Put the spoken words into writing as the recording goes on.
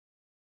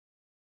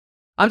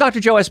I'm Dr.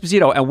 Joe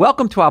Esposito, and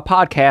welcome to our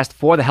podcast,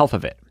 For the Health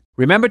of It.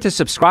 Remember to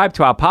subscribe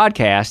to our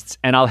podcasts,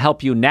 and I'll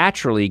help you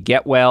naturally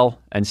get well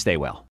and stay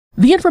well.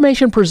 The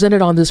information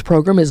presented on this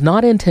program is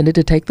not intended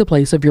to take the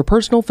place of your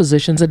personal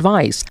physician's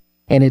advice,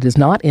 and it is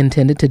not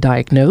intended to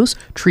diagnose,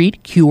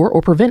 treat, cure,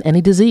 or prevent any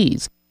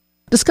disease.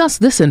 Discuss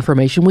this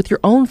information with your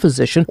own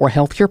physician or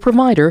healthcare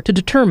provider to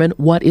determine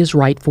what is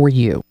right for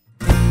you.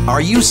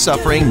 Are you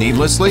suffering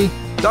needlessly?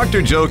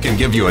 Dr. Joe can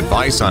give you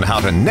advice on how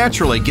to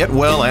naturally get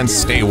well and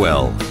stay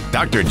well.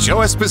 Dr. Joe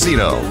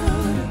Esposito.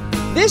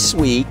 This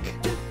week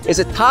is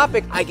a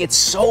topic I get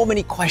so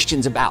many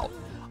questions about.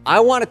 I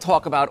want to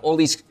talk about all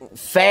these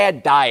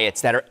fad diets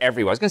that are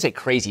everywhere. I was going to say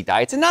crazy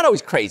diets, and not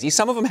always crazy.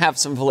 Some of them have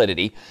some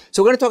validity.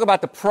 So we're going to talk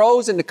about the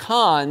pros and the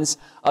cons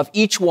of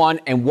each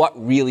one and what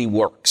really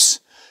works.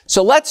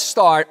 So let's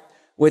start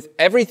with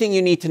everything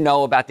you need to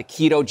know about the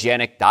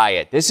ketogenic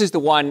diet. This is the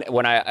one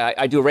when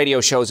I do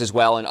radio shows as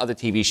well and other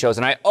TV shows,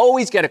 and I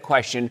always get a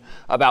question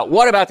about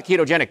what about the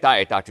ketogenic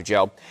diet, Dr.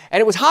 Joe?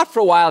 And it was hot for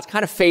a while. It's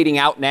kind of fading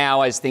out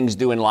now as things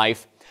do in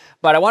life.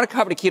 But I want to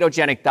cover the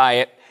ketogenic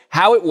diet,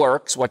 how it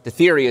works, what the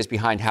theory is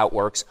behind how it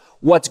works,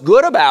 what's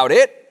good about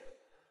it,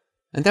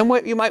 and then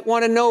what you might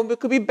want to know what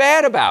could be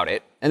bad about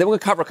it. And then we're going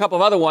to cover a couple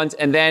of other ones,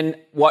 and then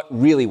what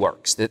really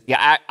works, the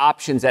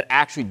options that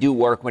actually do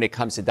work when it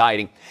comes to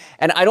dieting.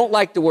 And I don't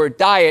like the word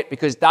diet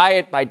because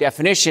diet, by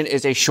definition,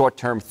 is a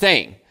short-term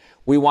thing.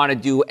 We want to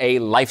do a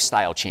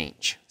lifestyle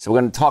change. So we're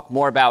going to talk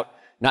more about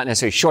not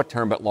necessarily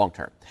short-term, but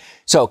long-term.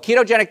 So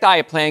ketogenic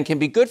diet plan can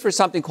be good for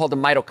something called the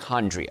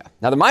mitochondria.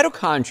 Now, the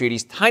mitochondria,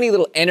 these tiny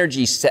little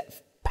energy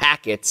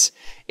packets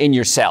in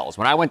your cells.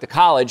 When I went to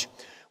college,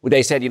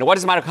 they said, what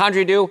does the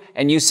mitochondria do?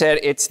 And you said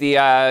it's the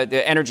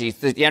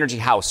energy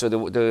house, or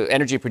the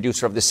energy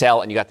producer of the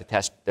cell, and you got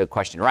the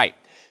question right.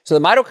 So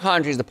the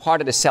mitochondria is the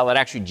part of the cell that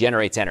actually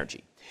generates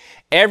energy.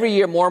 Every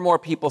year, more and more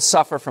people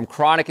suffer from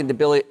chronic and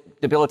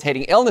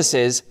debilitating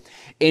illnesses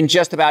in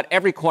just about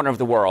every corner of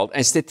the world,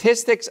 and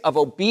statistics of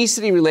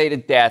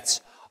obesity-related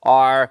deaths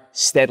are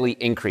steadily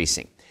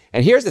increasing.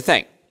 And here's the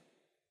thing.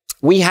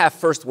 We have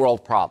first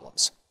world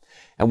problems.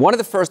 And one of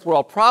the first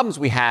world problems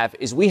we have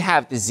is we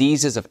have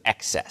diseases of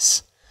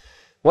excess.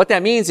 What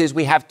that means is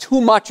we have too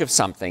much of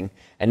something,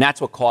 and that's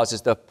what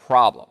causes the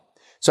problem.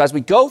 So as we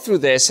go through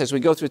this, as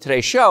we go through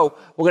today's show,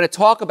 we're going to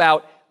talk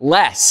about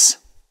less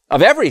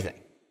of everything.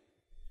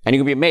 And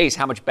you're going to be amazed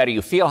how much better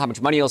you feel, how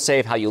much money you'll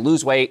save, how you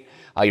lose weight,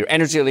 your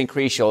energy will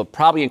increase, you'll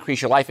probably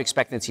increase your life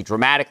expectancy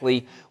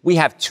dramatically. We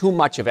have too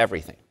much of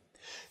everything.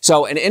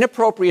 So an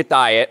inappropriate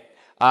diet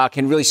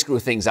can really screw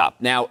things up.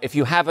 Now, if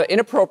you have an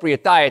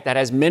inappropriate diet that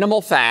has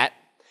minimal fat,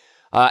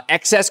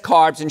 excess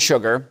carbs and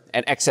sugar,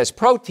 and excess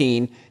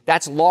protein,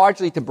 that's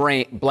largely to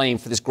blame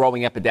for this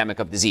growing epidemic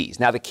of disease.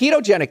 Now, the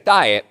ketogenic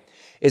diet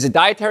is a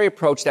dietary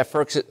approach that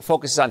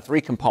focuses on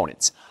three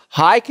components: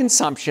 high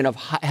consumption of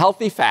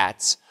healthy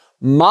fats,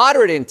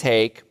 moderate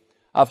intake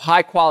of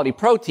high-quality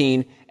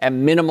protein,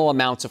 and minimal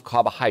amounts of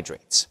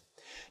carbohydrates.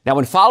 Now,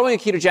 when following a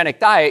ketogenic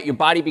diet, your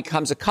body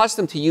becomes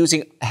accustomed to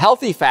using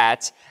healthy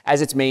fats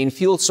as its main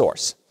fuel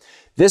source.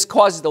 This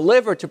causes the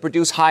liver to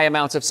produce high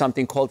amounts of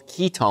something called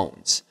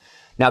ketones.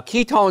 Now,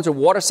 ketones are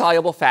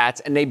water-soluble fats,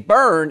 and they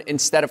burn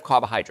instead of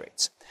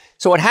carbohydrates.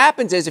 So what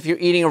happens is if you're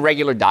eating a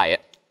regular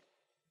diet,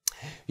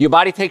 your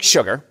body takes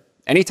sugar,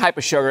 any type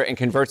of sugar, and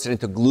converts it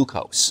into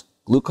glucose.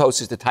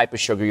 Glucose is the type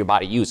of sugar your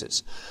body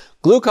uses.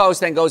 Glucose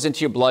then goes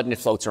into your blood and it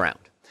floats around.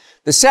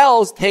 The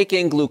cells take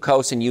in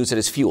glucose and use it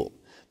as fuel.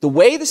 The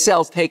way the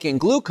cells take in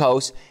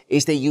glucose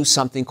is they use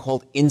something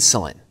called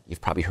insulin.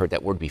 You've probably heard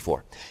that word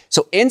before.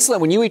 So insulin,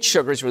 when you eat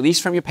sugar, is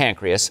released from your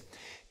pancreas,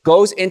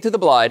 goes into the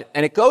blood,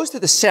 and it goes to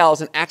the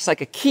cells and acts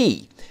like a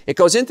key. It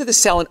goes into the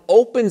cell and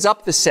opens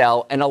up the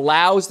cell and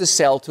allows the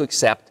cell to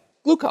accept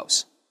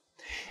glucose.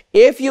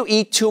 If you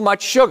eat too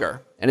much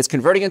sugar and it's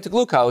converting into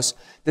glucose,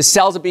 the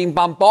cells are being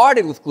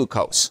bombarded with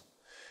glucose.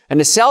 And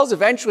the cells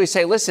eventually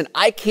say, listen,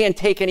 I can't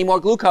take any more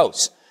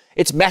glucose.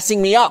 It's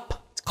messing me up.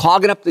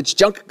 Clogging up, it's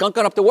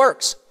gunking up the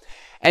works.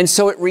 And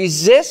so it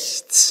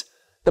resists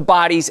the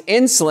body's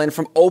insulin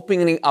from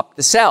opening up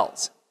the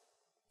cells.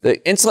 The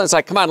insulin's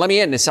like, come on, let me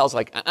in. The cell's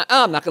like,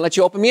 I'm not going to let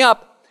you open me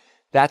up.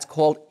 That's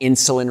called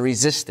insulin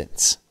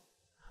resistance.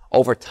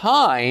 Over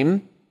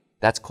time,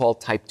 that's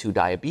called type 2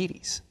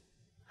 diabetes.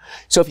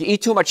 So if you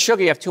eat too much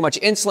sugar, you have too much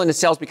insulin, the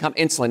cells become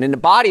insulin. In the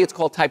body, it's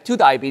called type 2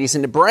 diabetes.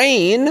 In the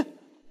brain,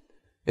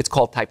 it's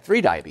called type 3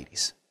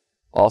 diabetes,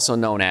 also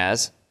known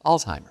as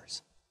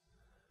Alzheimer's.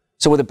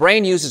 So when the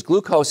brain uses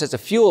glucose as a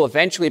fuel,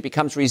 eventually it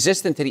becomes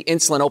resistant to the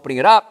insulin opening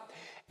it up,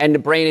 and the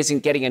brain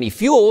isn't getting any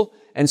fuel,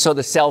 and so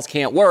the cells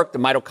can't work. The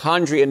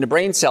mitochondria in the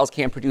brain cells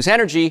can't produce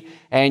energy,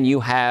 and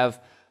you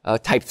have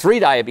type 3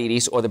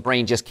 diabetes, or the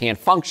brain just can't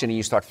function, and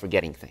you start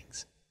forgetting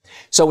things.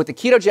 So with the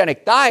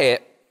ketogenic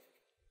diet,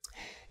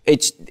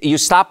 you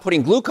stop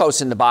putting glucose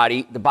in the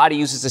body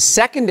uses a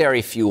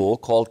secondary fuel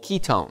called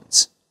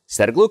ketones.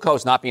 Instead of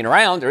glucose not being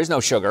around, there is no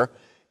sugar.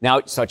 Now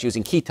it starts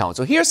using ketones.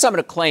 So here's some of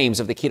the claims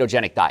of the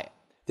ketogenic diet.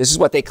 This is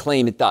what they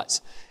claim it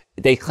does.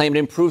 They claim it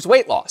improves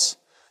weight loss.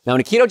 Now,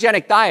 in a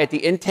ketogenic diet, the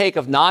intake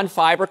of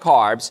non-fiber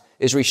carbs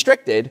is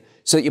restricted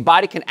so that your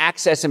body can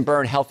access and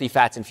burn healthy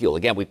fats and fuel.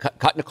 Again, we're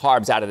cutting the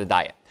carbs out of the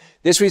diet.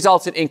 This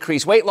results in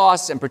increased weight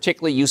loss and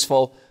particularly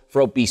useful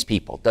for obese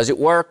people. Does it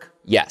work?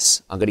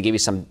 Yes. I'm going to give you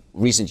some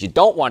reasons you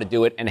don't want to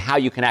do it and how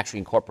you can actually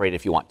incorporate it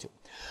if you want to.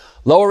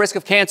 Lower risk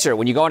of cancer.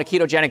 When you go on a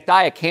ketogenic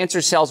diet,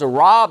 cancer cells are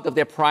robbed of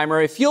their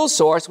primary fuel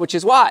source, which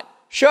is what?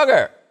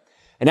 Sugar.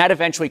 And that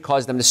eventually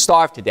causes them to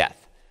starve to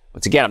death.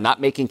 Once again, I'm not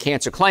making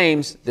cancer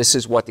claims. This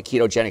is what the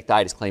ketogenic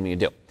diet is claiming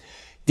to do.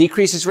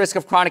 Decreases risk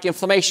of chronic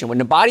inflammation. When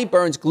the body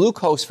burns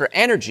glucose for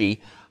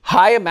energy,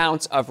 high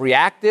amounts of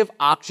reactive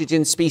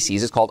oxygen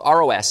species, it's called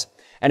ROS,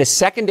 and as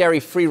secondary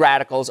free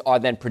radicals are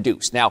then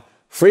produced. Now,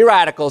 free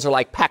radicals are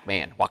like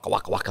Pac-Man, waka,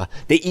 waka, waka.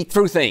 They eat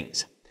through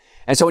things.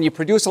 And so when you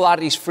produce a lot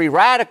of these free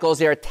radicals,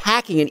 they're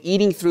attacking and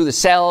eating through the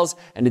cells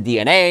and the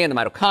DNA and the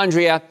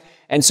mitochondria.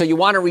 And so you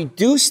want to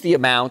reduce the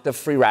amount of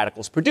free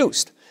radicals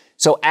produced.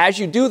 So as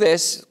you do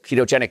this,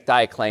 ketogenic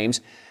diet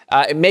claims,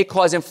 it may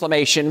cause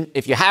inflammation.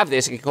 If you have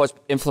this, it can cause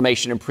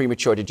inflammation and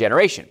premature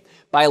degeneration.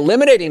 By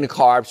eliminating the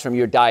carbs from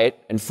your diet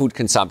and food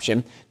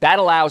consumption, that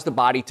allows the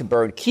body to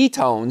burn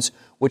ketones,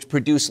 which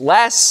produce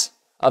less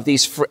of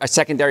these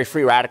secondary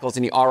free radicals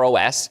in the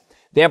ROS,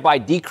 thereby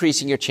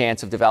decreasing your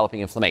chance of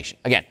developing inflammation.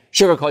 Again,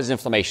 sugar causes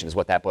inflammation is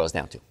what that boils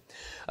down to.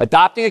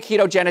 Adopting a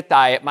ketogenic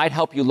diet might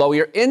help you lower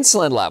your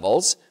insulin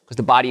levels because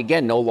the body,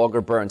 again, no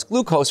longer burns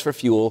glucose for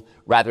fuel.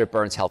 Rather, it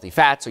burns healthy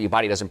fat, so your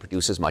body doesn't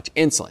produce as much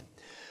insulin.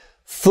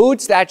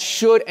 Foods that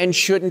should and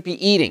shouldn't be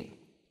eating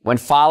when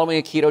following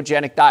a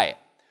ketogenic diet.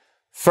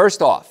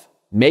 First off,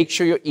 make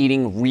sure you're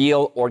eating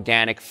real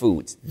organic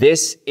foods.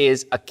 This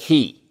is a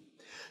key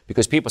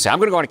because people say, I'm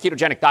going to go on a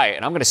ketogenic diet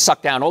and I'm going to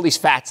suck down all these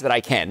fats that I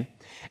can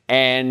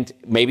and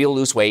maybe you'll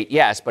lose weight.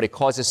 Yes, but it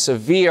causes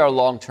severe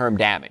long-term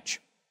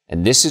damage.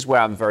 And this is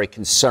where I'm very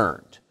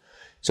concerned.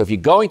 So if you're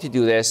going to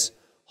do this,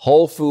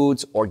 whole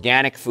foods,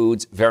 organic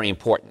foods, very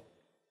important.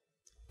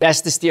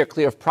 Best to steer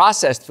clear of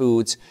processed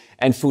foods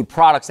and food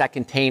products that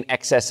contain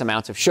excess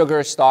amounts of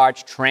sugar,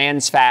 starch,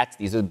 trans fats.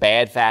 These are the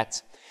bad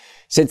fats,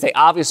 since they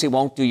obviously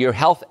won't do your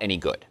health any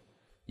good.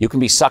 You can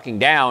be sucking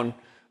down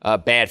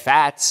bad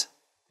fats,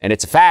 and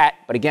it's a fat,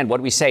 but again, what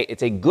do we say?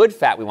 It's a good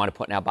fat we want to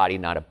put in our body,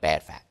 not a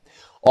bad fat.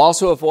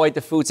 Also avoid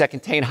the foods that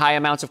contain high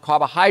amounts of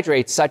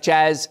carbohydrates, such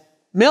as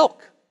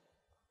milk.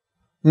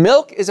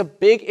 Milk is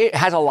it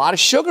has a lot of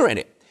sugar in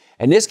it.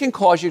 And this can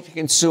cause you to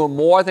consume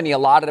more than the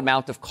allotted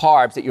amount of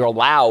carbs that you're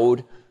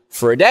allowed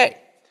for a day.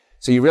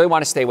 So you really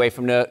want to stay away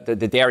from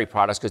the dairy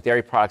products because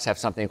dairy products have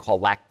something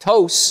called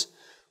lactose,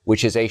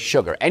 which is a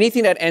sugar.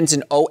 Anything that ends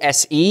in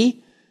OSE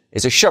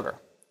is a sugar.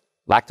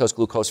 Lactose,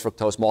 glucose,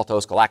 fructose,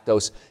 maltose,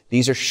 galactose,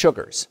 these are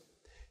sugars.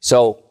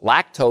 So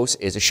lactose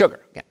is a sugar.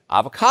 Again,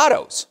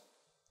 avocados.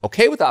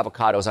 Okay with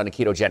avocados on a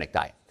ketogenic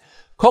diet.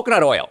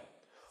 Coconut oil.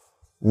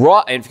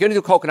 Raw, and if you're going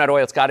to do coconut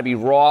oil, it's got to be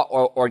raw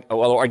or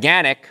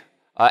organic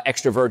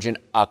extra virgin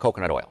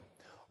coconut oil.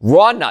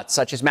 Raw nuts,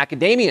 such as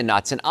macadamia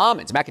nuts and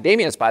almonds.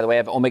 Macadamia nuts, by the way,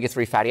 have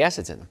omega-3 fatty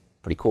acids in them.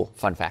 Pretty cool.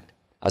 Fun fact.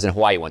 I was in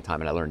Hawaii one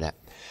time and I learned that.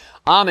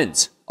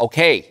 Almonds,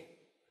 okay.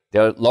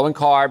 They're low in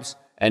carbs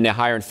and they're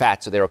higher in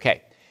fat, so they're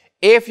okay.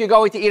 If you're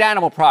going to eat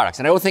animal products,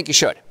 and I don't think you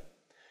should.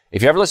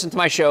 If you ever listen to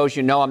my shows,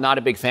 you know I'm not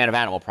a big fan of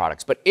animal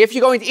products. But if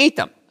you're going to eat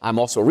them, I'm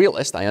also a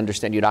realist. I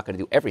understand you're not going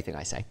to do everything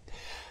I say.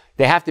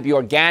 They have to be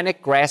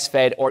organic,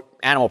 grass-fed, or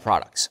animal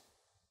products.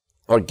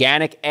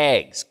 Organic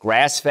eggs,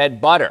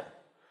 grass-fed butter.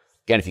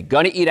 Again, if you're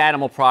going to eat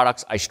animal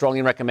products, I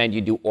strongly recommend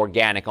you do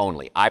organic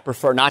only. I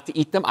prefer not to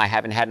eat them. I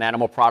haven't had an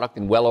animal product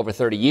in well over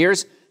 30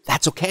 years.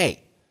 That's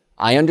okay.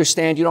 I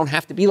understand you don't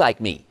have to be like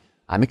me.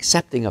 I'm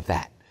accepting of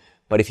that.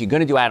 But if you're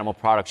going to do animal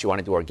products, you want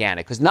to do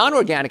organic. Because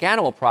non-organic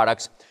animal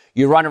products,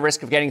 you run a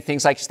risk of getting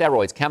things like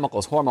steroids,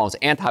 chemicals, hormones,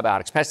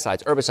 antibiotics,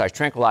 pesticides, herbicides,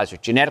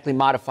 tranquilizers, genetically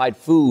modified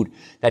food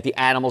that the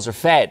animals are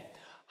fed.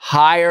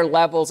 Higher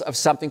levels of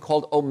something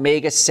called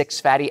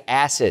omega-6 fatty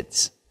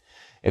acids.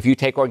 If you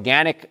take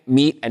organic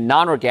meat and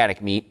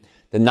non-organic meat,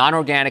 the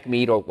non-organic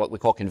meat, or what we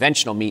call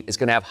conventional meat, is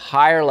going to have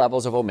higher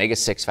levels of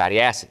omega-6 fatty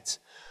acids.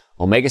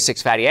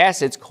 Omega-6 fatty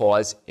acids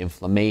cause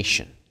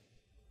inflammation.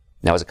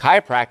 Now, as a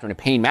chiropractor and a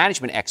pain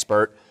management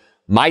expert,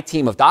 my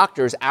team of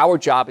doctors, our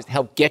job is to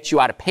help get you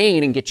out of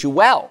pain and get you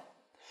well.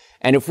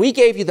 And if we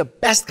gave you the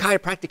best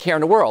chiropractic care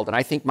in the world, and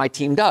I think my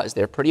team does,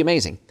 they're pretty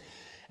amazing,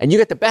 and you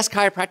get the best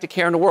chiropractic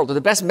care in the world, or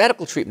the best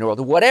medical treatment in the world,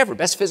 or whatever,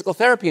 best physical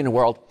therapy in the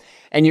world,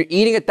 and you're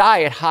eating a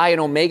diet high in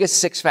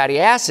omega-6 fatty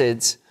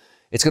acids,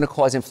 it's going to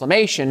cause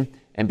inflammation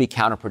and be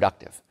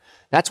counterproductive.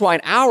 That's why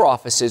in our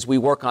offices, we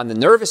work on the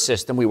nervous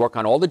system, we work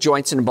on all the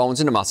joints and the bones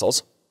and the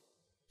muscles,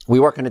 we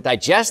work on the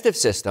digestive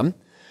system,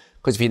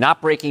 because if you're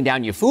not breaking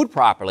down your food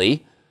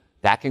properly,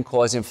 that can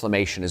cause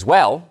inflammation as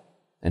well.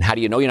 And how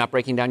do you know you're not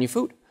breaking down your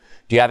food?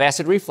 Do you have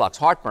acid reflux,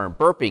 heartburn,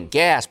 burping,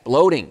 gas,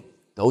 bloating?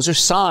 Those are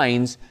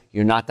signs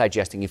you're not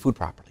digesting your food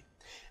properly.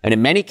 And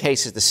in many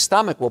cases, the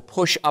stomach will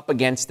push up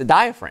against the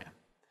diaphragm.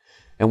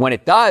 And when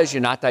it does,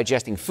 you're not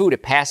digesting food.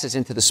 It passes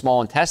into the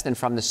small intestine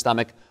from the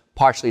stomach,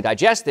 partially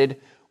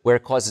digested, where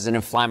it causes an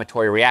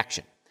inflammatory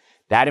reaction.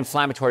 That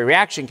inflammatory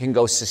reaction can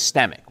go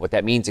systemic. What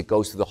that means, it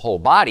goes through the whole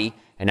body,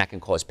 and that can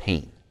cause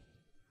pain.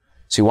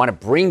 So you want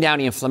to bring down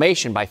the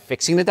inflammation by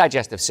fixing the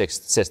digestive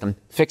system,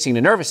 fixing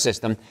the nervous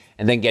system,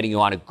 and then getting you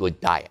on a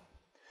good diet.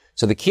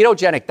 So the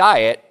ketogenic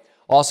diet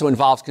also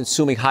involves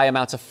consuming high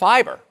amounts of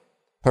fiber,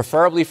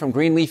 preferably from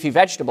green leafy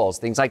vegetables,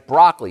 things like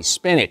broccoli,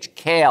 spinach,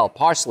 kale,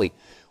 parsley.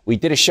 We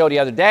did a show the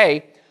other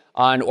day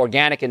on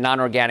organic and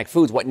non-organic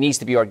foods, what needs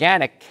to be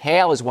organic.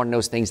 Kale is one of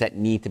those things that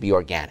need to be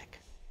organic,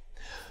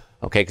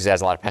 okay, because it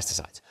has a lot of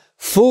pesticides.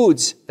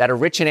 Foods that are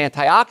rich in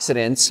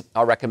antioxidants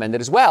are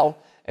recommended as well,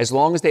 as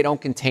long as they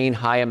don't contain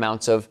high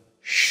amounts of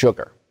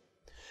sugar.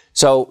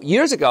 So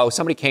years ago,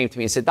 somebody came to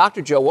me and said,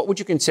 Dr. Joe, what would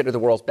you consider the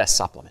world's best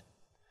supplement?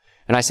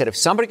 And I said, if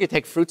somebody could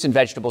take fruits and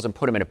vegetables and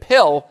put them in a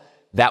pill,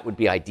 that would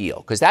be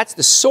ideal, because that's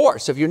the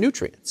source of your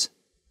nutrients.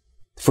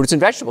 Fruits and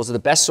vegetables are the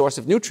best source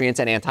of nutrients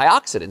and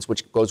antioxidants,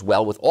 which goes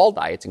well with all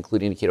diets,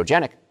 including the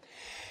ketogenic.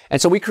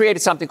 And so we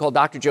created something called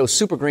Dr. Joe's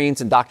Super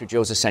Greens and Dr.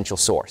 Joe's Essential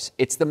Source.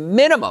 It's the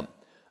minimum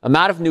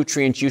amount of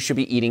nutrients you should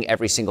be eating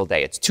every single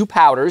day. It's 2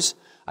 powders.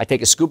 I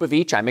take a scoop of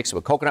each. I mix it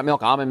with coconut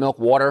milk, almond milk,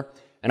 water,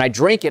 and I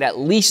drink it at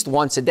least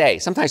once a day,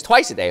 sometimes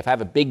twice a day. If I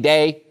have a big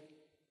day,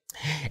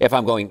 if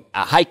I'm going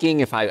hiking,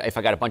 if I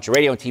got a bunch of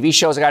radio and TV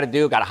shows I got to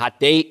do, got a hot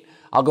date,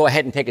 I'll go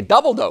ahead and take a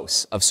double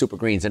dose of Super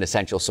Greens and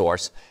Essential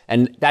Source.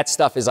 And that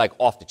stuff is like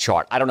off the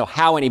chart. I don't know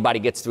how anybody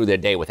gets through their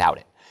day without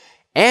it.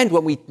 And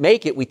when we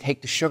make it, we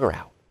take the sugar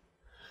out.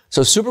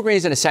 So Super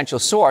Greens and Essential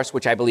Source,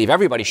 which I believe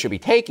everybody should be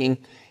taking,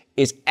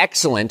 is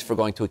excellent for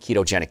going to a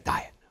ketogenic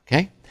diet,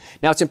 okay?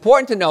 Now, it's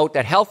important to note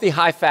that healthy,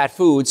 high-fat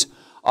foods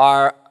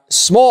are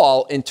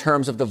small in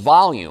terms of the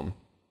volume,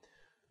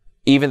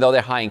 even though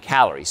they're high in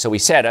calories. So we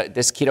said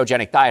this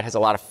ketogenic diet has a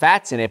lot of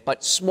fats in it,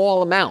 but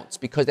small amounts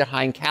because they're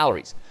high in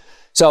calories.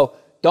 So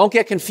don't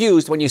get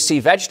confused when you see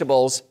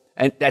vegetables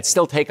and that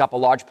still take up a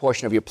large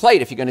portion of your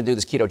plate if you're going to do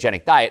this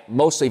ketogenic diet,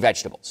 mostly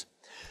vegetables.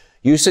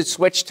 You should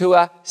switch to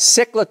a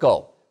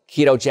cyclical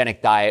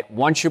ketogenic diet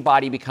once your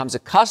body becomes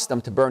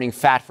accustomed to burning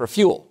fat for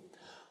fuel.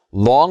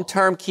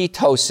 Long-term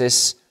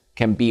ketosis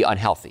can be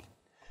unhealthy.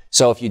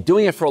 So if you're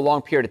doing it for a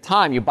long period of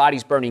time, your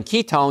body's burning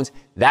ketones,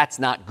 that's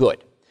not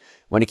good.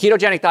 When the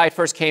ketogenic diet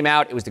first came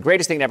out, it was the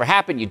greatest thing that ever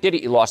happened. You did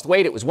it, you lost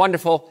weight, it was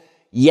wonderful.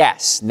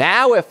 Yes,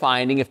 now we're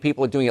finding if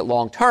people are doing it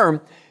long term,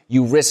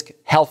 you risk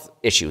health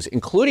issues,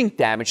 including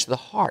damage to the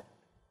heart.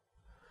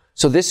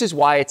 So this is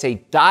why it's a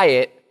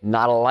diet,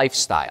 not a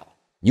lifestyle.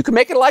 You can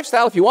make it a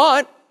lifestyle if you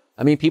want.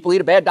 I mean, people eat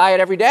a bad diet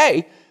every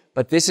day,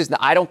 but this is,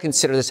 I don't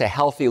consider this a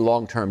healthy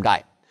long-term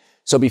diet.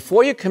 So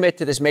before you commit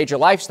to this major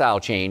lifestyle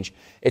change,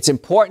 it's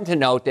important to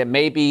note that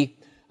maybe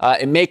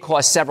it may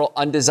cause several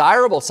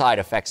undesirable side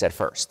effects at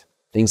first.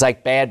 Things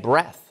like bad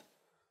breath,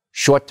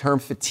 short-term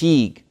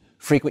fatigue,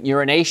 frequent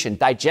urination,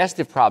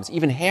 digestive problems,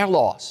 even hair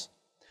loss.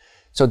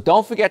 So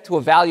don't forget to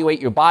evaluate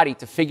your body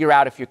to figure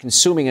out if you're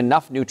consuming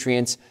enough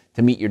nutrients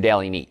to meet your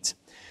daily needs.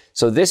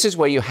 So this is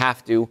where you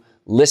have to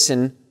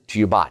listen to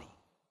your body.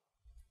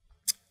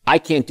 I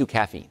can't do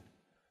caffeine.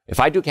 If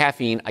I do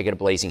caffeine, I get a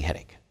blazing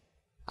headache.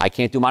 I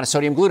can't do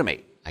monosodium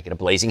glutamate. I get a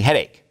blazing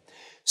headache.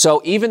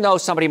 So even though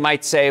somebody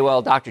might say,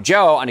 well, Dr.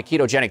 Joe, on a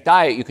ketogenic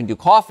diet, you can do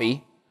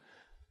coffee,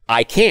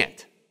 I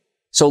can't.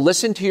 So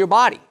listen to your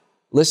body.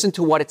 Listen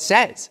to what it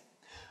says.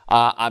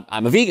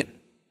 I'm a vegan.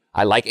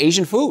 I like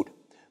Asian food.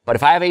 But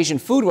if I have Asian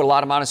food with a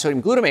lot of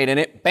monosodium glutamate in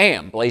it,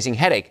 bam, blazing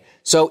headache.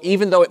 So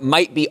even though it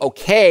might be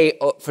okay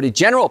for the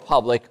general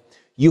public,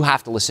 you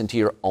have to listen to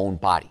your own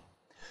body.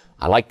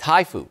 I like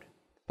Thai food,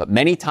 but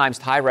many times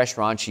Thai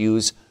restaurants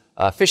use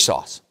fish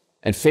sauce,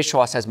 and fish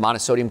sauce has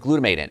monosodium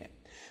glutamate in it.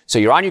 So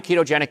you're on your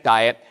ketogenic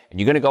diet, and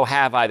you're going to go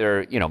have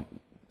either,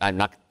 I'm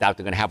not doubt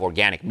they're going to have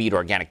organic meat or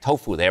organic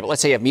tofu there, but let's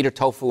say you have meat or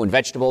tofu and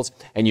vegetables,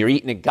 and you're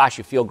eating it, gosh,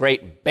 you feel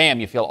great, bam,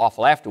 you feel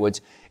awful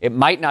afterwards. It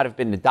might not have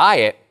been the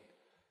diet,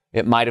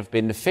 it might have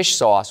been the fish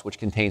sauce, which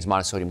contains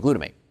monosodium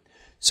glutamate.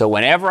 So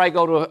whenever I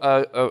go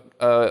to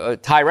a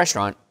Thai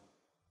restaurant,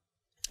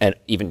 and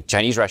even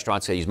Chinese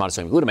restaurants that use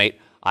monosodium glutamate,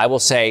 I will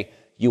say,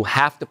 you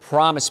have to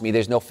promise me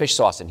there's no fish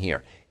sauce in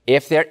here.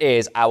 If there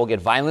is, I will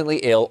get violently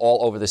ill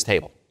all over this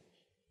table.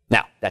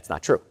 Now, that's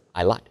not true.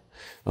 I lied.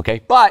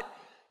 Okay? But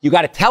you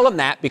got to tell them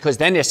that because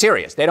then they're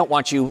serious. They don't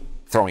want you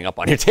throwing up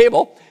on your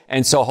table.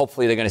 And so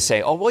hopefully they're going to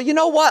say, oh, well, you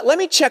know what? Let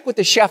me check with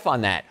the chef on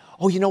that.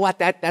 Oh, you know what?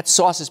 That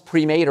sauce is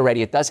pre-made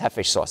already. It does have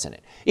fish sauce in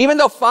it. Even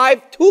though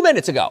 2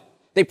 minutes ago,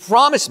 they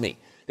promised me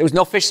there was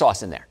no fish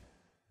sauce in there.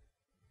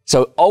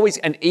 So always,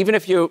 and even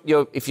if you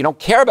don't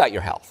care about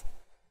your health,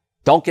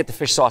 don't get the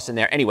fish sauce in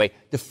there anyway.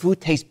 The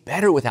food tastes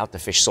better without the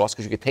fish sauce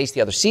because you can taste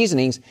the other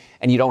seasonings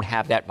and you don't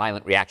have that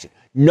violent reaction.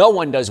 No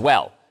one does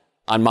well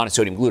on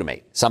monosodium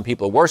glutamate. Some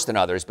people are worse than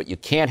others, but you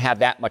can't have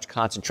that much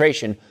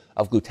concentration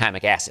of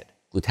glutamic acid.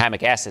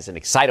 Glutamic acid is an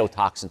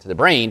excitotoxin to the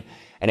brain,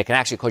 and it can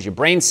actually cause your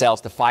brain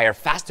cells to fire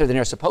faster than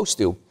they're supposed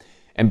to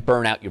and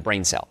burn out your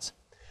brain cells.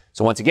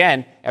 So once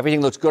again, everything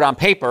looks good on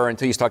paper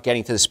until you start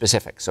getting to the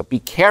specifics. So be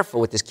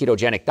careful with this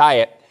ketogenic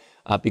diet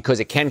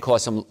because it can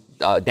cause some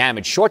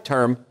damage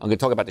short-term. I'm going to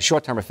talk about the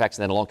short-term effects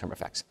and then the long-term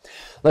effects.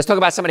 Let's talk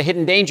about some of the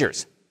hidden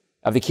dangers.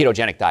 of the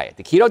ketogenic diet.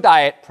 The keto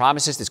diet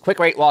promises this quick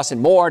weight loss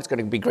and more. It's going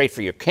to be great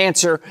for your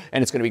cancer,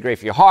 and it's going to be great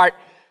for your heart.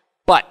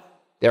 But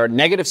there are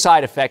negative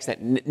side effects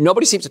that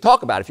nobody seems to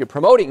talk about. If you're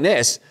promoting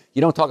this,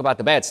 you don't talk about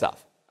the bad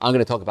stuff. I'm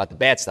going to talk about the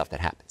bad stuff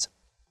that happens.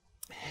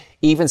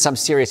 Even some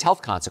serious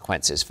health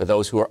consequences for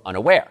those who are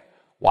unaware.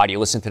 Why do you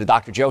listen to the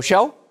Dr. Joe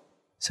Show?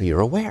 So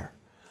you're aware.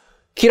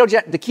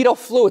 The keto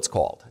flu, it's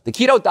called. The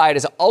keto diet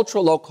is an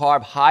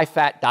ultra-low-carb,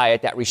 high-fat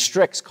diet that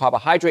restricts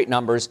carbohydrate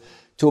numbers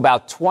to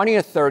about 20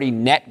 or 30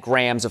 net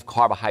grams of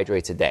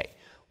carbohydrates a day.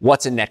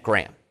 What's a net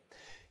gram?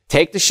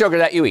 Take the sugar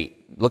that you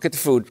eat, look at the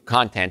food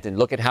content, and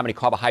look at how many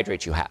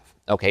carbohydrates you have.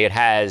 Okay, it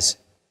has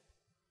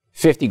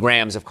 50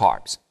 grams of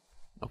carbs.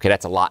 Okay,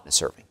 that's a lot in a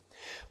serving.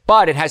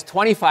 But it has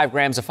 25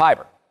 grams of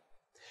fiber.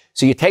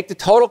 So you take the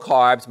total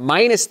carbs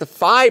minus the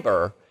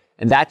fiber,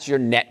 and that's your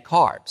net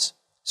carbs.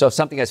 So if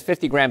something has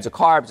 50 grams of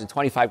carbs and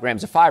 25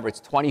 grams of fiber, it's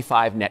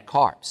 25 net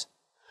carbs.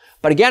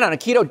 But again, on a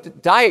keto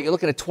diet, you're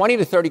looking at 20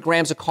 to 30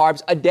 grams of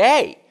carbs a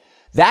day.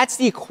 That's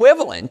the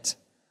equivalent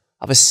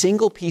of a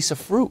single piece of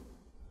fruit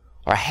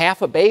or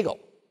half a bagel.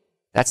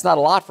 That's not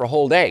a lot for a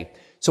whole day.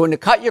 So when you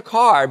cut your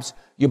carbs,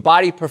 your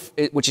body,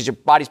 which is your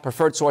body's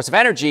preferred source of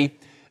energy,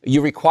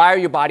 you require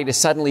your body to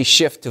suddenly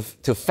shift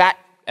to fat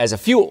as a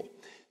fuel.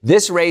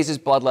 This raises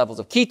blood levels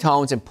of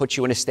ketones and puts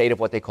you in a state of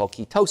what they call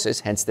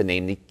ketosis, hence the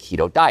name the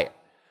keto diet.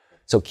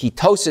 So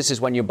ketosis is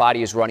when your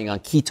body is running on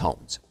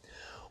ketones.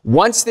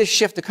 Once this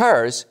shift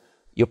occurs,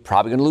 you're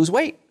probably going to lose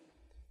weight.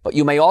 But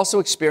you may also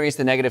experience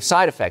the negative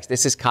side effects.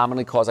 This is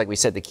commonly caused, like we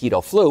said, the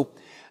keto flu.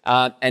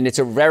 And it's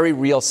a very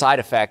real side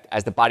effect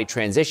as the body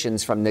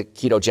transitions from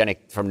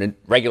the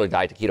regular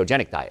diet to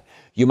ketogenic diet.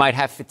 You might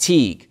have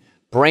fatigue,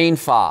 brain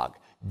fog,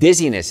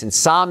 dizziness,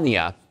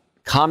 insomnia,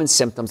 common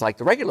symptoms like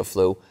the regular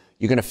flu.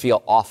 You're going to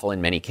feel awful in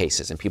many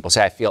cases. And people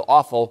say, I feel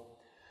awful.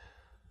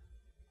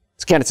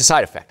 Again, it's a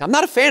side effect. I'm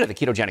not a fan of the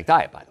ketogenic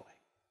diet, by the way.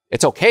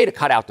 It's okay to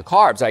cut out the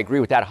carbs. I agree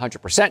with that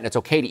 100%. And it's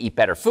okay to eat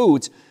better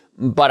foods.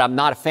 But I'm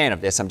not a fan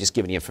of this. I'm just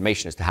giving you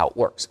information as to how it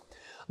works.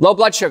 Low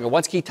blood sugar.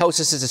 Once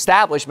ketosis is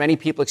established, many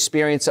people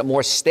experience a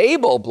more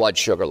stable blood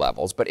sugar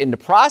levels. But in the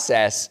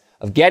process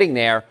of getting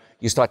there,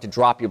 you start to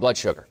drop your blood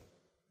sugar.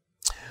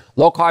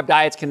 Low-carb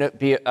diets can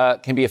be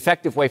an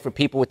effective way for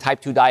people with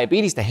type 2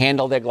 diabetes to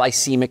handle their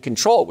glycemic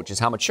control, which is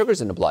how much sugar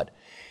is in the blood.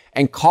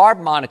 And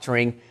carb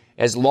monitoring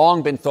has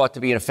long been thought to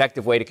be an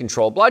effective way to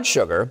control blood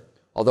sugar,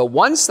 although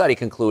one study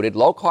concluded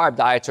low-carb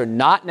diets are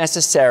not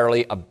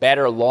necessarily a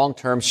better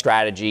long-term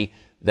strategy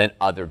than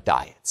other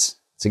diets.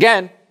 So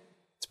again,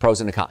 it's pros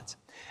and the cons.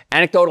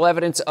 Anecdotal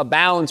evidence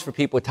abounds for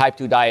people with type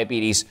 2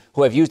 diabetes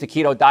who have used the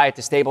keto diet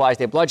to stabilize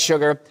their blood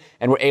sugar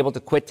and were able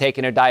to quit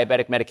taking their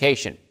diabetic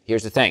medication.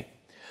 Here's the thing.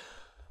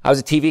 I was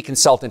a TV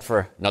consultant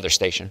for another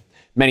station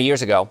many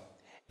years ago,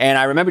 and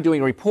I remember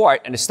doing a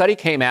report, and a study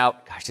came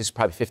out, gosh, this is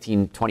probably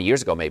 15, 20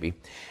 years ago maybe,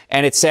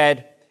 and it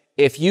said,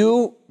 if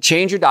you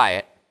change your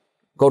diet,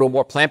 go to a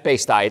more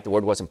plant-based diet, the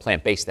word wasn't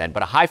plant-based then,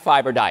 but a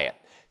high-fiber diet,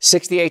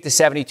 68 to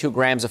 72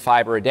 grams of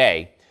fiber a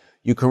day,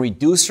 you can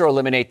reduce or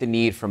eliminate the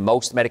need for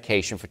most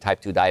medication for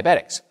type 2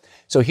 diabetics.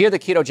 So here the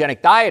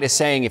ketogenic diet is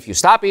saying if you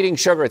stop eating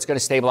sugar, it's going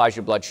to stabilize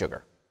your blood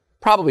sugar.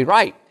 Probably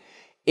right.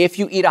 If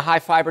you eat a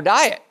high-fiber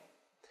diet,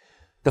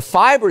 the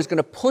fiber is going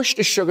to push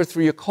the sugar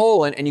through your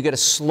colon and you get a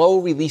slow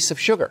release of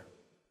sugar.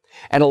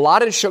 And a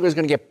lot of the sugar is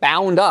going to get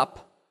bound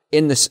up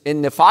in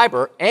the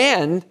fiber,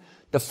 and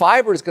the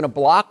fiber is going to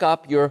block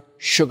up your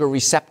sugar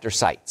receptor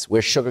sites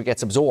where sugar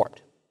gets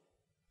absorbed.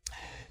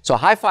 So a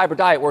high-fiber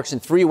diet works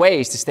in 3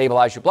 ways to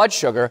stabilize your blood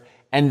sugar,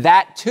 and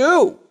that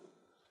too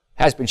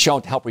has been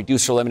shown to help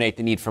reduce or eliminate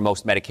the need for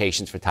most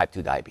medications for type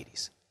 2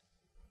 diabetes.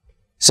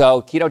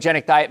 So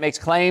ketogenic diet makes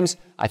claims.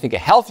 I think a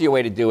healthier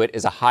way to do it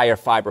is a higher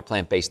fiber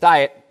plant-based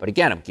diet. But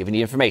again, I'm giving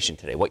you information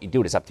today. What you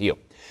do is up to you.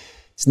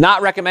 It's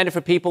not recommended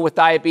for people with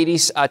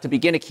diabetes to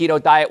begin a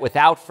keto diet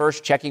without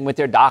first checking with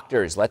their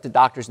doctors. Let the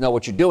doctors know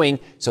what you're doing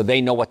so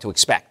they know what to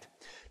expect.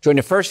 During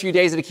the first few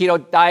days of the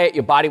keto diet,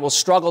 your body will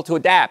struggle to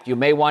adapt. You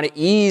may want to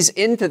ease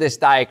into this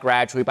diet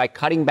gradually by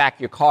cutting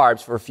back your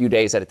carbs for a few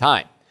days at a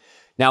time.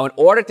 Now, in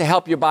order to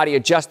help your body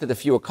adjust to the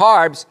fewer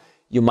carbs,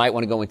 you might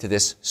want to go into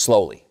this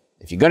slowly.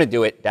 If you're going to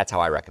do it, that's how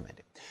I recommend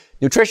it.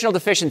 Nutritional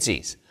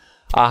deficiencies.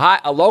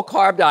 A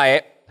low-carb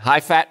diet,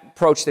 high-fat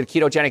approach to the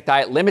ketogenic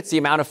diet limits the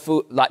amount of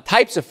food,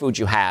 types of food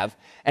you have,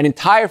 and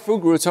entire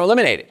food groups are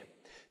eliminated.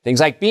 Things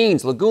like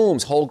beans,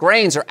 legumes, whole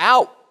grains are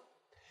out.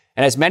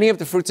 And as many of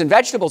the fruits and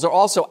vegetables are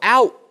also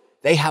out,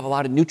 they have a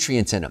lot of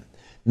nutrients in them.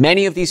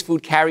 Many of these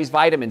food carries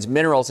vitamins,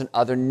 minerals, and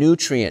other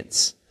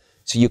nutrients.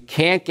 So you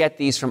can't get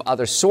these from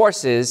other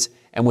sources,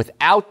 and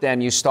without them,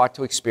 you start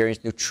to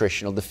experience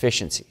nutritional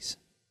deficiencies.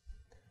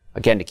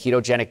 Again, the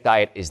ketogenic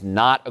diet is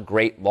not a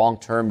great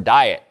long-term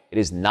diet. It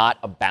is not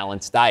a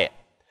balanced diet.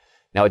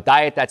 Now, a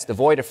diet that's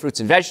devoid of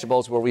fruits and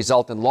vegetables will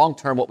result in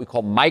long-term what we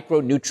call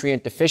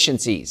micronutrient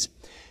deficiencies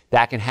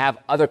that can have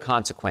other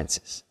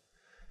consequences.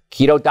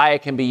 Keto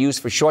diet can be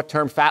used for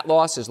short-term fat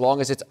loss as long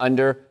as it's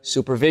under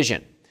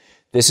supervision.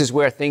 This is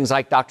where things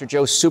like Dr.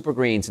 Joe's Super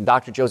Greens and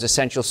Dr. Joe's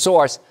Essential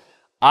Source,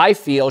 I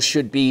feel,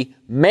 should be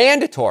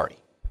mandatory.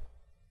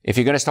 if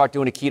you're going to start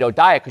doing a keto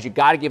diet, because you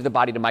got to give the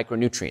body the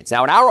micronutrients.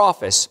 Now, in our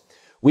office,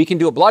 we can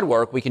do a blood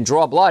work, we can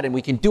draw blood, and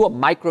we can do a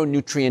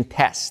micronutrient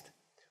test.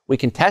 We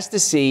can test to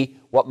see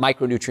what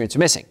micronutrients are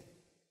missing.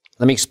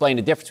 Let me explain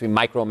the difference between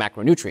micro and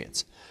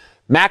macronutrients.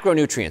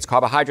 Macronutrients,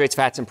 carbohydrates,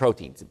 fats, and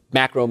proteins.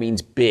 Macro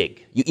means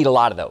big. You eat a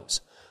lot of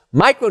those.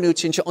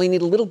 Micronutrients, you only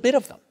need a little bit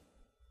of them.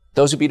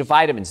 Those would be the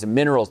vitamins, the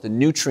minerals, the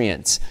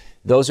nutrients.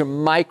 Those are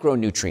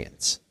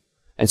micronutrients.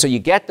 And so you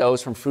get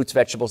those from fruits,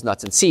 vegetables,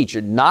 nuts, and seeds.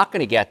 You're not going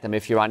to get them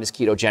if you're on this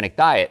ketogenic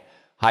diet.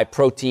 High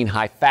protein,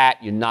 high fat,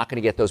 you're not going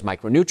to get those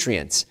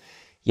micronutrients.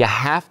 You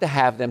have to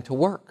have them to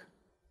work.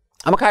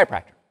 I'm a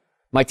chiropractor.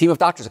 My team of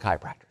doctors are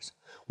chiropractors.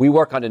 We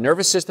work on the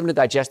nervous system, the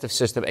digestive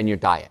system, and your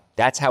diet.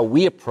 That's how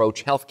we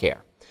approach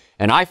healthcare.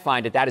 And I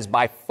find that is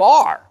by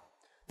far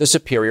the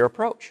superior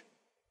approach.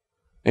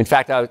 In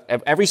fact,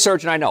 every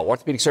surgeon I know,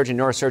 orthopedic surgeon,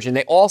 neurosurgeon,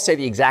 they all say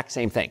the exact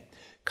same thing.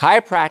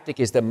 Chiropractic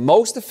is the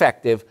most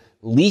effective,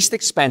 least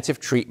expensive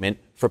treatment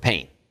for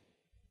pain.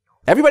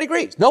 Everybody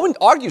agrees. No one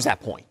argues that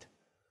point.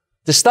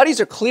 The studies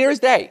are clear as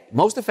day.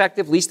 Most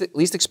effective,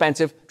 least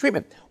expensive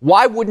treatment.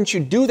 Why wouldn't you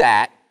do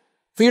that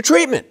for your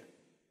treatment?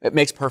 It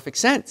makes perfect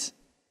sense.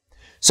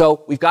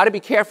 So we've got to be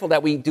careful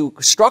that we do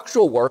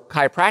structural work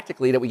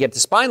chiropractically, that we get the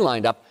spine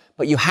lined up,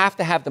 but you have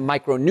to have the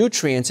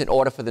micronutrients in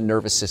order for the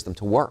nervous system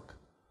to work.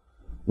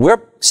 We're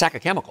a sack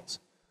of chemicals.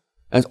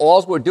 And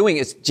all we're doing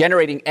is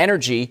generating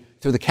energy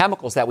through the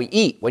chemicals that we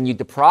eat. When you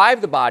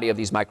deprive the body of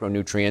these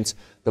micronutrients,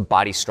 the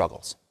body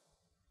struggles.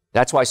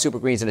 That's why Super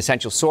Greens and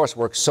Essential Source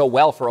works so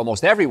well for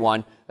almost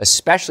everyone,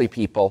 especially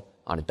people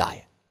on a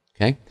diet.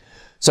 Okay?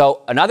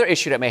 So another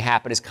issue that may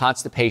happen is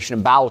constipation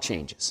and bowel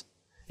changes.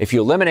 If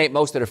you eliminate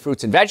most of the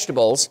fruits and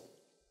vegetables,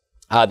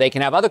 they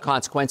can have other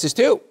consequences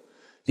too.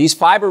 These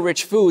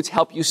fiber-rich foods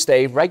help you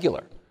stay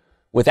regular.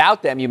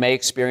 Without them, you may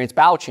experience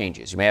bowel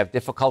changes. You may have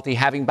difficulty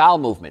having bowel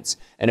movements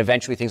and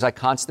eventually things like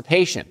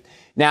constipation.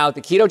 Now,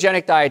 the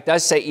ketogenic diet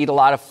does say eat a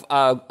lot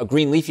of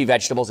green leafy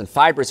vegetables and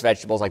fibrous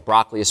vegetables like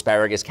broccoli,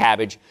 asparagus,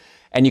 cabbage,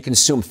 and you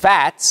consume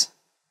fats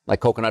like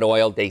coconut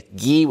oil,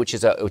 ghee, which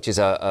is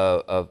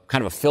a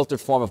kind of a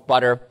filtered form of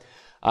butter,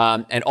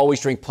 and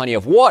always drink plenty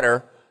of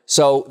water.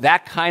 So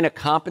that kind of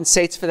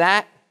compensates for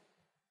that.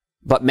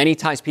 But many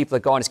times people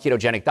that go on this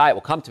ketogenic diet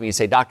will come to me and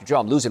say, Dr. Joe,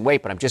 I'm losing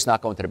weight, but I'm just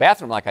not going to the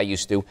bathroom like I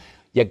used to.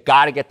 You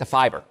got to get the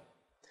fiber.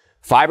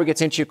 Fiber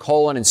gets into your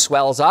colon and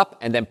swells up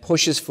and then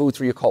pushes food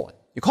through your colon.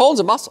 Your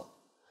colon's a muscle.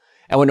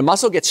 And when the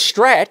muscle gets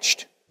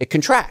stretched, it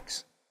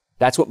contracts.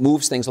 That's what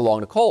moves things along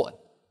the colon.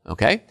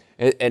 Okay?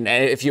 And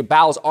if your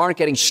bowels aren't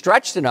getting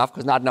stretched enough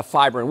because not enough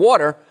fiber and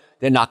water,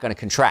 they're not going to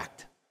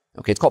contract.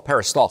 Okay? It's called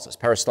peristalsis.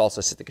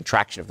 Peristalsis is the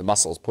contraction of the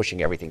muscles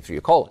pushing everything through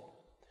your colon.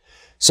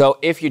 So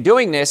if you're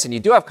doing this and you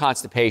do have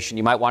constipation,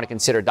 you might want to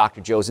consider Dr.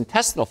 Joe's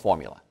intestinal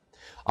formula.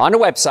 On the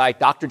website,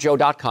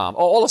 drjoe.com,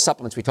 all the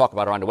supplements we talk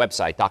about are on the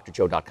website,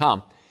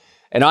 drjoe.com.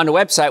 And on the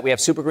website, we have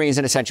Super Greens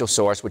and Essential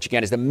Source, which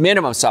again is the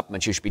minimum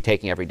supplements you should be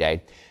taking every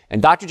day.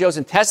 And Dr. Joe's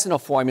intestinal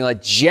formula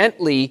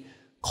gently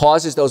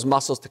causes those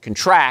muscles to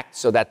contract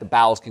so that the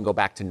bowels can go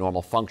back to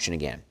normal function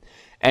again.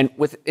 And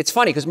it's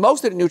funny because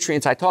most of the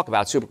nutrients I talk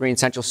about, Super Greens,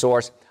 Essential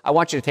Source, I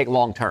want you to take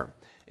long term.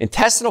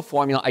 Intestinal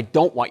formula, I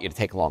don't want you to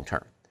take long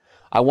term.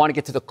 I want to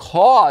get to the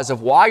cause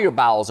of why your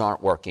bowels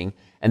aren't working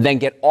and then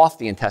get off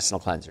the intestinal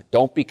cleanser.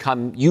 Don't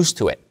become used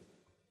to it.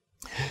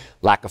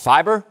 Lack of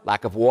fiber,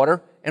 lack of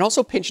water, and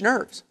also pinched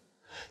nerves.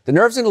 The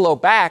nerves in the low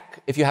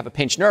back, if you have a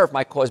pinched nerve,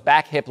 might cause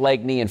back, hip,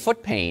 leg, knee, and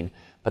foot pain,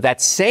 but that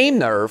same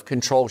nerve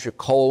controls your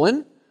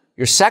colon,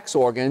 your sex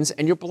organs,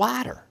 and your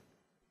bladder.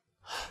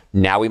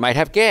 Now we might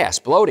have gas,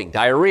 bloating,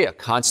 diarrhea,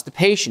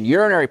 constipation,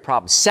 urinary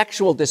problems,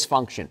 sexual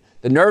dysfunction.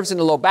 The nerves in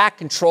the low back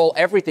control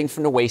everything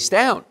from the waist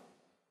down.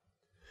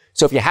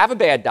 So if you have a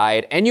bad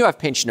diet and you have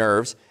pinched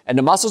nerves and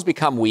the muscles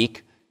become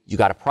weak, you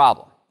got a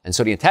problem. And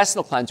so the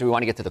intestinal cleanser, we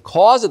want to get to the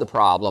cause of the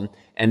problem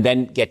and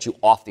then get you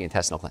off the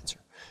intestinal cleanser.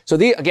 So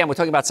again, we're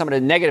talking about some of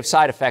the negative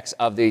side effects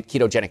of the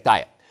ketogenic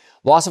diet.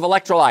 Loss of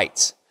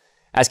electrolytes.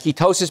 As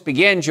ketosis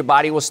begins, your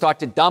body will start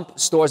to dump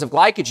stores of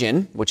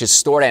glycogen, which is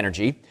stored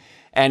energy.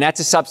 And that's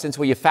a substance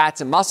where your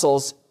fats and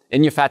muscles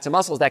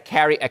that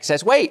carry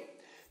excess weight.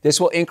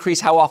 This will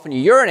increase how often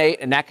you urinate,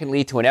 and that can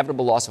lead to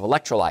inevitable loss of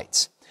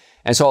electrolytes.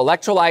 And so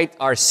electrolytes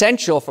are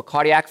essential for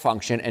cardiac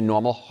function and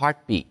normal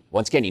heartbeat.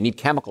 Once again, you need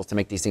chemicals to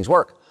make these things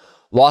work.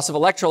 Loss of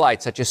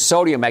electrolytes such as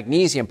sodium,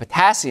 magnesium,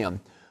 potassium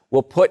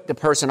will put the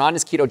person on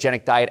this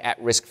ketogenic diet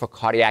at risk for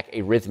cardiac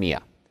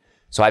arrhythmia.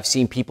 So I've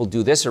seen people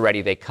do this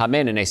already. They come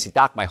in and they say,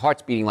 Doc, my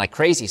heart's beating like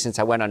crazy since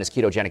I went on this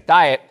ketogenic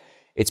diet.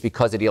 It's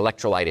because of the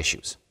electrolyte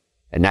issues.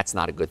 And that's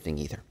not a good thing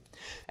either.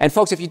 And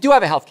folks, if you do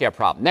have a healthcare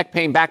problem, neck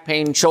pain, back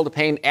pain, shoulder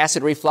pain,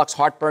 acid reflux,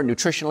 heartburn,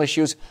 nutritional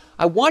issues,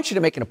 I want you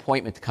to make an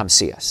appointment to come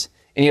see us.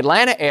 In the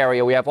Atlanta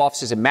area, we have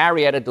offices in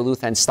Marietta,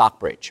 Duluth, and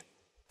Stockbridge.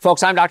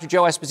 Folks, I'm Dr.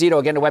 Joe Esposito.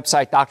 Again, the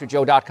website,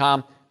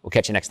 drjoe.com. We'll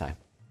catch you next time.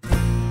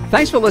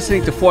 Thanks for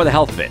listening to For the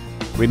Health of It.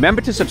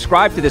 Remember to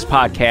subscribe to this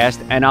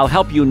podcast, and I'll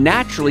help you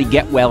naturally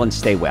get well and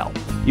stay well.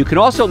 You can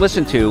also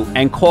listen to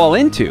and call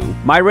into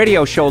my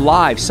radio show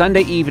live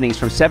Sunday evenings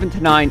from 7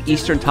 to 9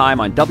 Eastern Time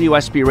on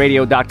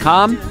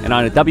WSBRadio.com and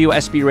on the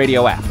WSB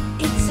Radio app.